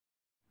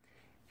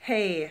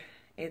Hey,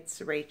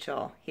 it's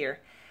Rachel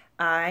here.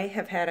 I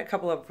have had a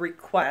couple of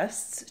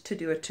requests to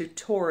do a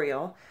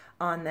tutorial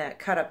on that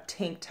cut up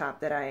tank top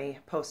that I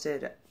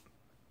posted,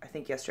 I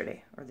think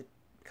yesterday or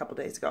a couple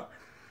days ago.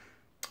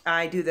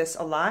 I do this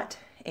a lot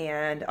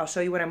and I'll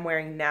show you what I'm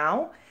wearing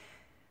now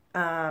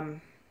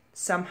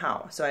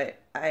somehow. So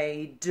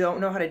I don't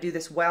know how to do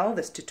this well,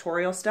 this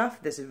tutorial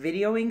stuff, this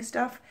videoing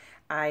stuff.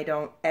 I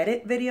don't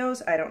edit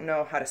videos. I don't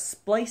know how to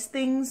splice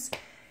things.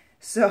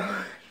 So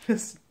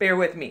just bear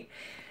with me.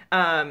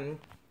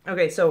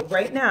 Okay, so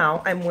right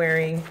now I'm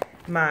wearing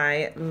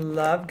my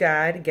Love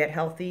God, Get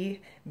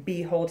Healthy,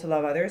 Be Whole to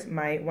Love Others,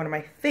 one of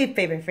my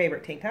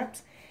favorite tank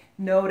tops.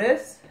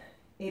 Notice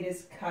it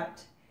is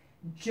cut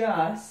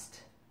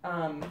just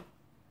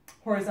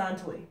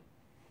horizontally,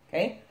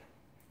 okay?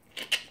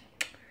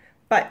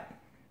 But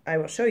I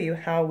will show you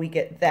how we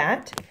get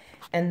that,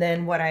 and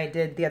then what I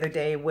did the other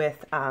day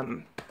with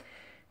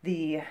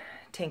the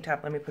tank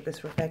top. Let me put this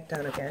back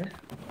down again.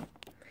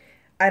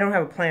 I don't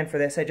have a plan for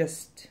this. I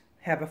just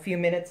have a few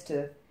minutes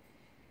to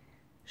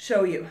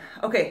show you.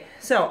 Okay,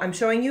 so I'm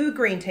showing you a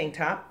green tank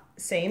top,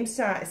 same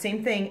size,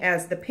 same thing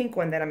as the pink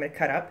one that I'm going to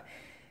cut up.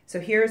 So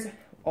here's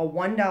a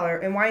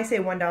 $1, and why I say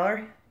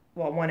 $1?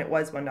 Well, one, it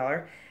was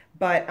 $1,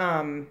 but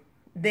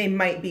they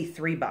might be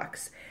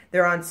 $3.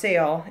 They're on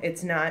sale.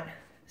 It's not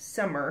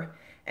summer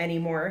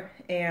anymore,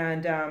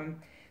 and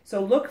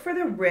so look for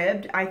the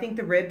ribbed. I think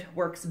the ribbed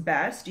works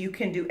best. You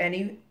can do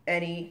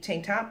any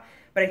tank top,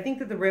 but I think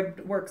that the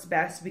ribbed works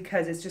best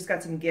because it's just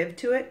got some give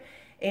to it.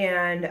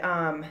 And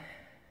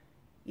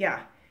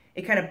yeah,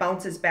 it kind of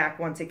bounces back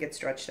once it gets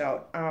stretched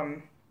out.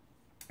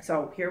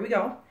 So here we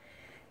go.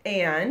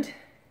 And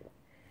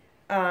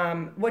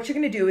what you're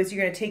going to do is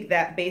you're going to take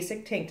that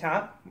basic tank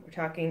top. We're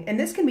talking, and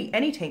this can be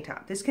any tank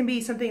top. This can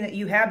be something that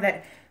you have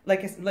that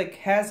like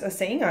has a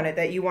saying on it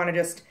that you want to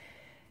just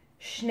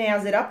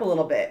schnazz it up a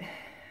little bit.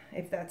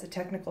 If that's a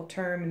technical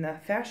term in the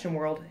fashion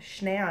world,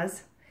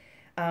 schnazz.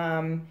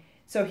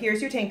 So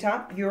here's your tank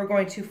top. You're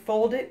going to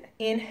fold it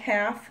in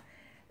half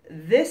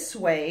this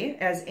way,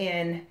 as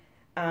in,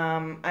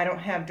 I don't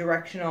have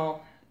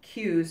directional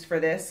cues for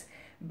this,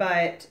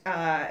 but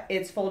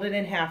it's folded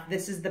in half.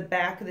 This is the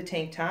back of the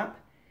tank top,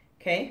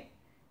 okay?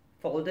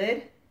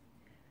 Folded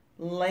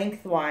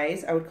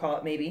lengthwise, I would call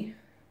it maybe,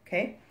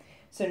 okay?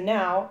 So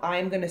now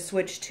I'm going to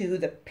switch to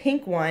the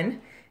pink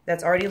one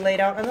that's already laid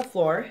out on the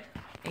floor,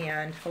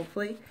 and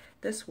hopefully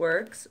this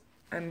works.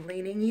 I'm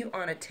leaning you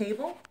on a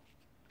table.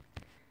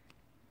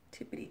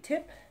 Tippity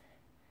tip.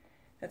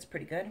 That's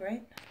pretty good,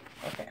 right?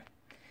 Okay.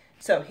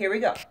 So here we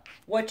go.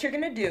 What you're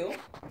going to do,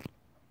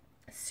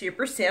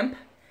 super simp,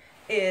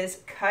 is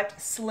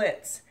cut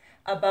slits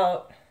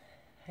about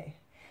an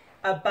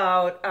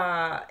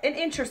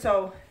inch or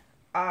so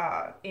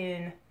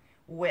in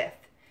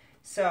width.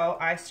 So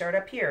I start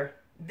up here.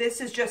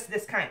 This is just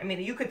this kind. I mean,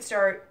 you could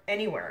start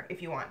anywhere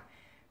if you want.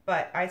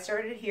 But I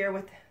started here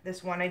with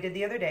this one I did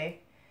the other day.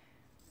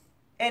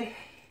 And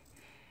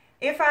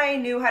if I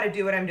knew how to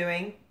do what I'm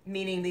doing,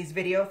 meaning these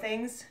video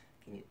things,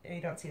 you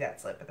don't see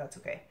that slit, but that's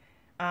okay.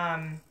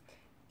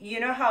 You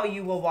know how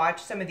you will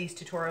watch some of these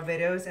tutorial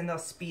videos and they'll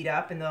speed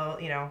up and they'll,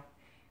 you know,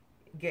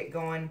 get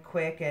going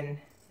quick and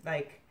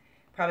like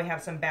probably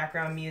have some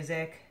background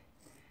music.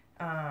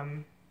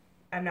 I'm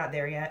not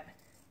there yet.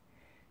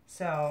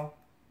 So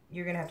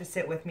you're going to have to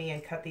sit with me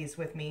and cut these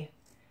with me.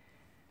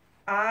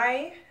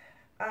 I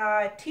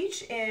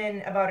teach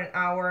in about an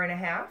hour and a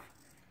half.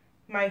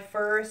 My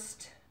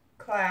first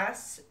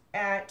class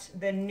at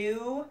the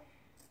new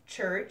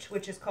church,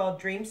 which is called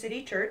Dream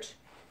City Church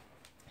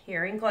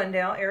here in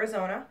Glendale,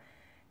 Arizona.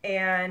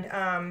 And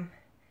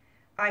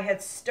I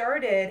had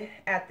started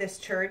at this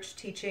church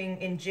teaching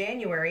in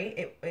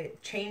January.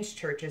 It changed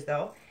churches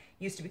though.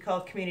 It used to be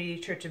called Community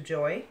Church of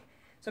Joy.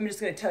 So I'm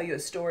just going to tell you a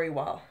story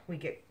while we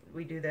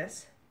do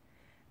this.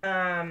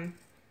 And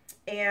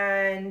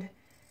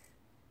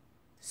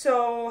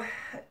so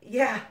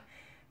yeah,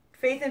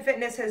 faith and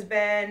fitness has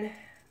been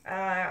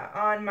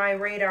on my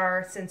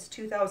radar since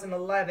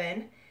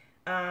 2011,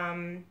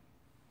 and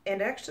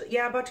actually,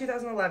 yeah, about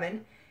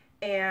 2011,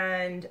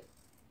 and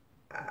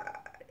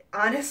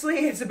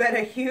honestly, it's been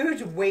a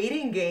huge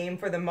waiting game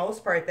for the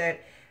most part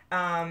that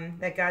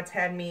that God's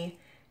had me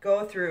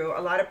go through.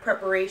 A lot of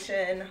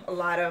preparation, a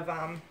lot of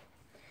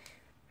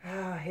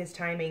His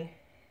timing,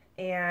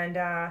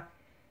 and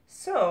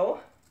so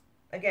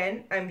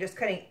again, I'm just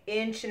cutting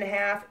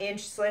 1.5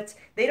 inch slits.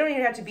 They don't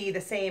even have to be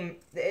the same.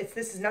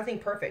 This is nothing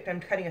perfect.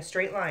 I'm cutting a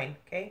straight line,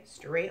 okay?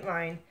 Straight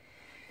line.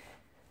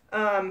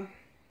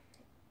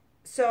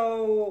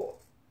 So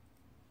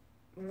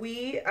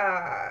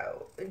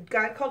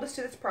God called us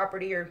to this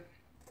property, or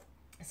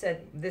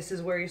said, this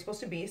is where you're supposed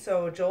to be.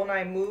 So Joel and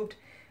I moved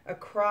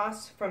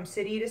across from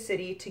city to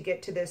city to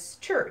get to this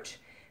church,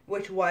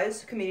 which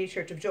was Community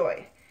Church of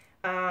Joy.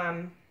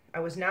 I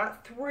was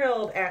not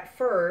thrilled at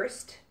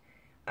first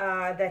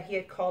that he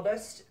had called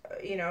us,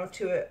 you know,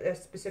 to a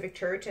specific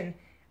church, and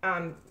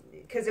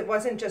because it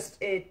wasn't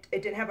just, it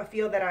didn't have a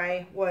feel that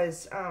I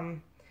was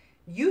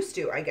used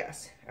to, I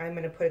guess. I'm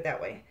going to put it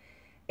that way.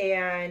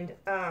 And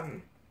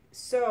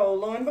So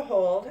lo and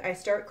behold, I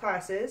start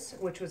classes,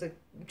 which was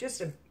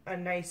just a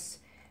nice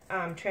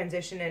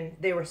transition, and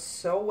they were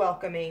so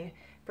welcoming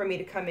for me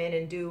to come in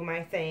and do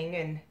my thing,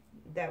 and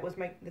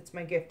that's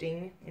my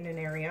gifting in an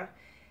area.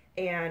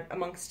 And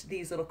amongst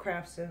these little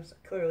crafts is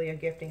clearly a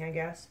gifting, I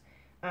guess.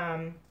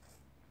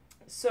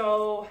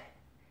 So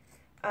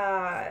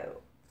I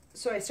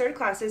started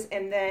classes,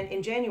 and then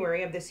in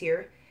January of this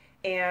year,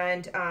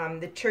 and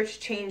the church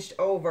changed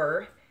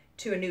over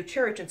to a new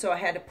church, and so I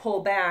had to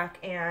pull back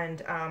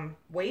and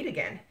wait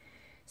again.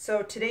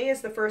 So today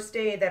is the first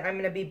day that I'm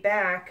going to be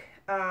back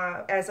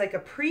as like a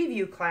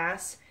preview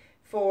class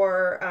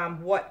for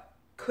what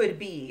could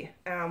be,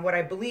 what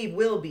I believe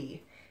will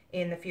be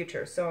in the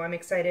future. So I'm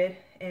excited,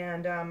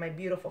 and my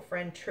beautiful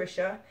friend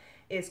Trisha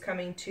is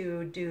coming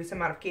to do some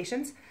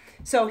modifications.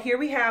 So here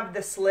we have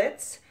the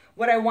slits.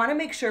 What I want to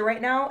make sure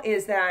right now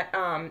is that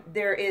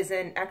there is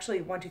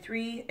actually 1, 2,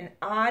 3, an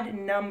odd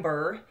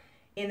number,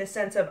 in the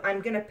sense of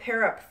I'm going to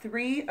pair up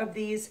three of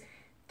these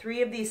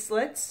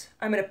slits.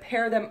 I'm going to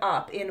pair them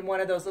up in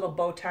one of those little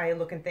bow tie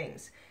looking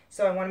things.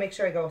 So I want to make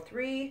sure I go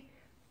 3,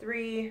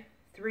 3,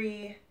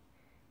 3,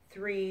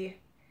 3,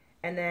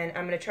 and then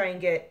I'm going to try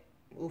and get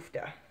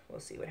oofda. We'll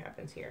see what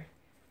happens here.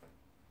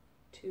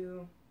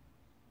 2.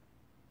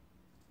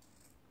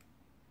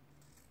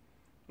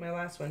 My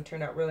last one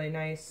turned out really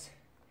nice.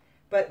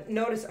 But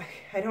notice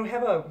I don't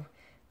have a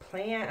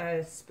plan,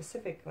 a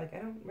specific, like I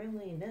don't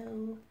really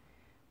know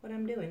what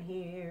I'm doing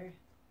here.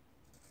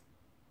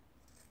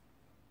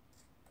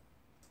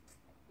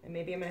 And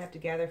maybe I'm going to have to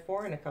gather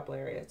 4 in a couple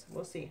areas.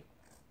 We'll see.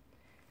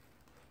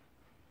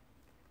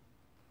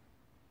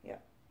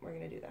 Yep, we're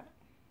going to do that.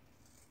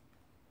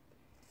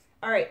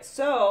 All right,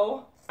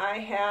 so I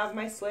have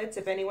my slits.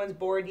 If anyone's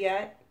bored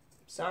yet,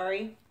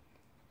 sorry.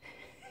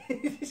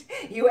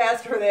 You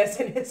asked for this,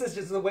 and this is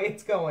just the way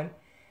it's going.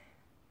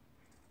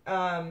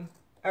 All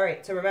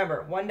right, so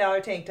remember,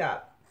 $1 tank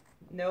top.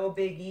 No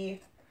biggie.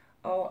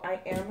 Oh, I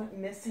am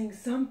missing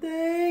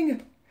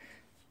something.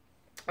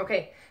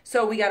 Okay,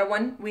 so we got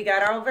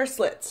all of our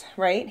slits,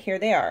 right? Here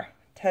they are.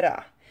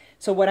 Ta-da.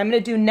 So what I'm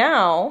going to do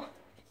now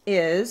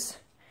is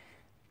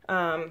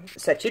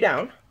set you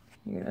down.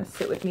 You're going to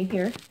sit with me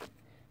here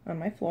on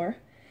my floor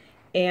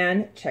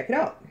and check it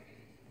out.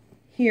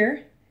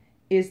 Here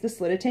is the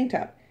slitted tank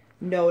top.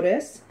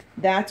 Notice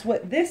that's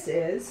what this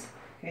is,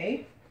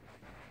 okay?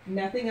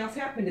 Nothing else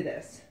happened to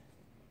this.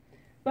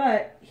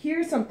 But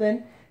here's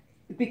something,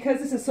 because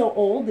this is so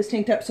old, this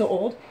tank top's so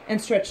old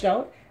and stretched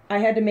out, I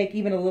had to make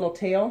even a little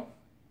tail.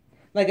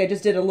 Like I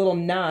just did a little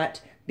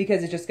knot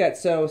because it just got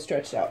so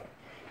stretched out.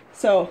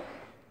 So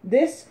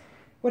this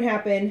would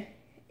happen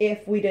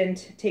if we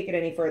didn't take it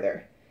any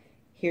further.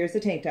 Here's the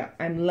tank top.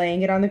 I'm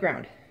laying it on the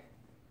ground.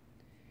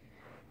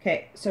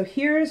 Okay, so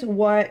here's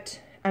what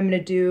I'm going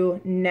to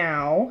do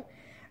now.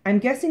 I'm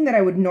guessing that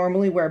I would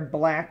normally wear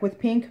black with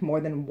pink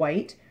more than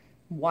white.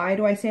 Why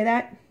do I say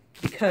that?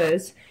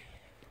 Because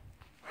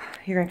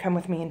you're going to come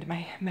with me into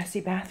my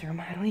messy bathroom.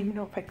 I don't even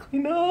know if I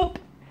cleaned up.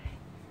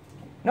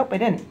 Nope, I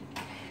didn't.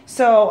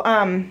 So,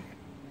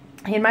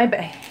 in my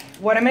bag,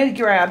 what I'm going to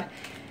grab,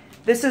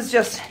 this is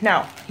just,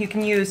 now, you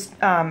can use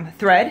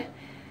thread,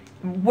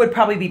 would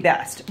probably be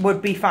best,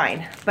 would be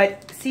fine.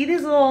 But see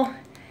these little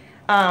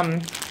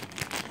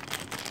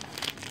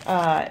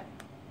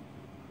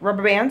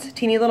rubber bands,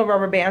 teeny little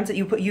rubber bands that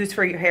you use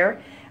for your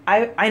hair?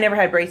 I never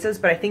had braces,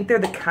 but I think they're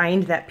the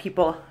kind that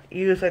people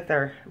use with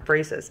their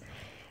braces.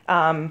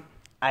 I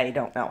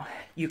don't know.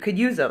 You could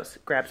use those.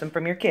 Grab some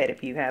from your kid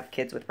if you have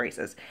kids with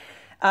braces.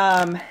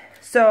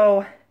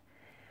 So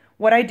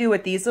what I do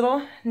with these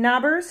little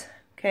knobbers,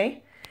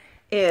 okay,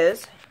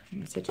 is,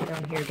 let me sit you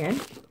down here again.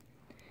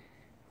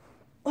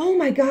 Oh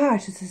my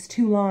gosh, this is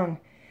too long.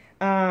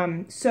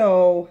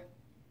 So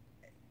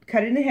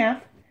cut it in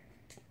half,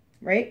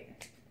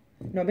 right?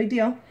 No big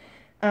deal.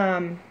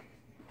 And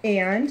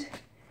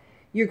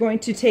you're going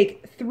to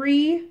take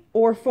 3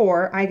 or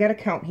 4. I got to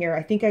count here.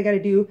 I think I got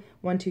to do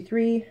 1, 2,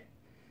 3,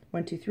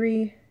 1, 2,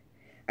 3.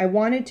 I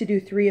wanted to do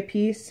 3 a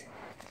piece.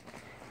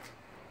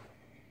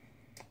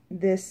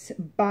 This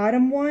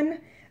bottom one,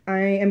 I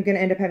am going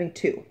to end up having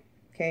 2.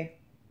 Okay,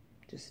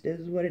 just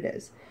is what it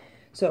is.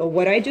 So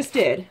what I just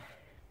did,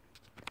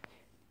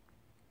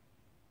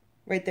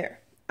 right there,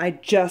 I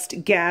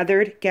just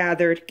gathered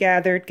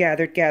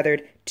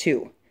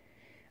 2.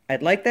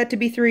 I'd like that to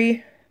be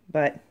 3,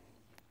 but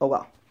oh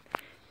well.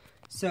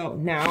 So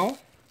now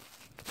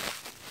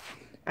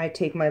I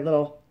take my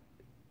little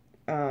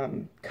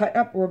cut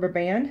up rubber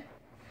band.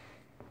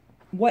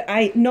 What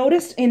I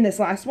noticed in this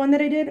last one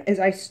that I did is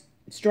I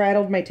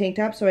straddled my tank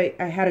top, so I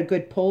had a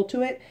good pull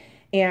to it,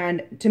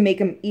 and to make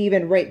them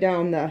even right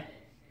down the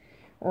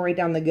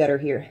gutter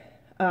here.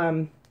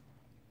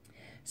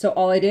 So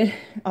all I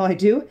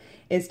do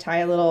is tie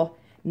a little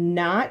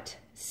knot,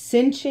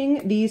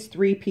 cinching these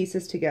 3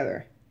 pieces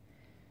together.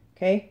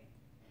 Okay.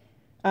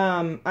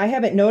 I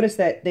haven't noticed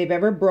that they've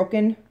ever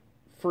broken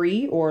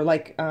free, or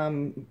like,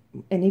 and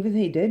even if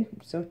they did,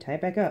 so tie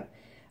it back up.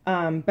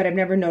 But I've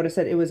never noticed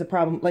that it was a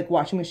problem, like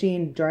washing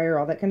machine, dryer,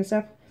 all that kind of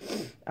stuff.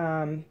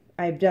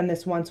 I've done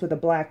this once with a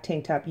black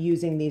tank top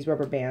using these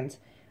rubber bands.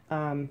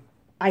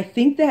 I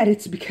think that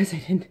it's because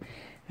I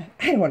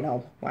don't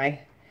know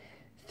why.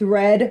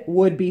 Thread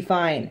would be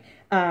fine.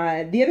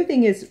 The other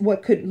thing is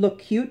what could look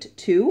cute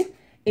too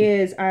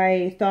is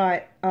I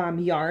thought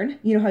yarn.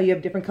 You know how you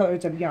have different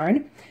colors of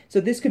yarn?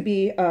 So this could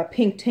be a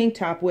pink tank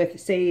top with,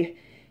 say,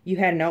 you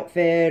had an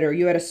outfit or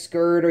you had a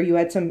skirt or you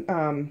had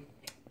some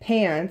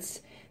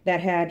pants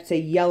that had, say,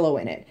 yellow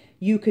in it.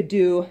 You could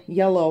do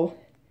yellow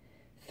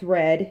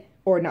thread,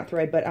 or not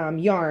thread, but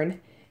yarn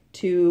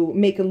to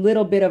make a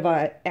little bit of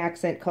a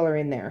accent color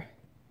in there.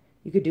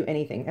 You could do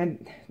anything,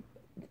 and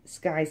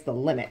sky's the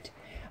limit.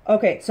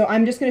 Okay, so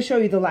I'm just going to show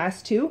you the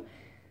last two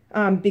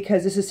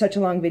because this is such a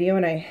long video,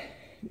 and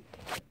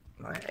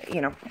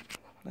you know,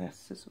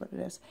 this is what it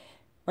is.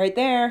 Right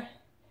there.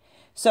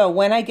 So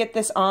when I get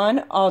this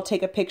on, I'll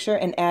take a picture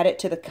and add it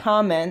to the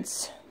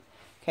comments.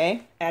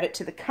 Okay, add it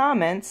to the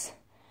comments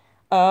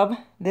of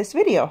this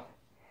video.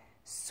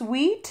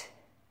 Sweet.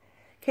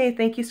 Okay,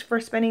 thank you for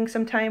spending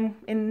some time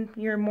in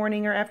your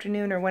morning or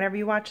afternoon or whenever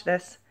you watch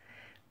this.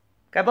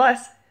 God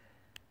bless.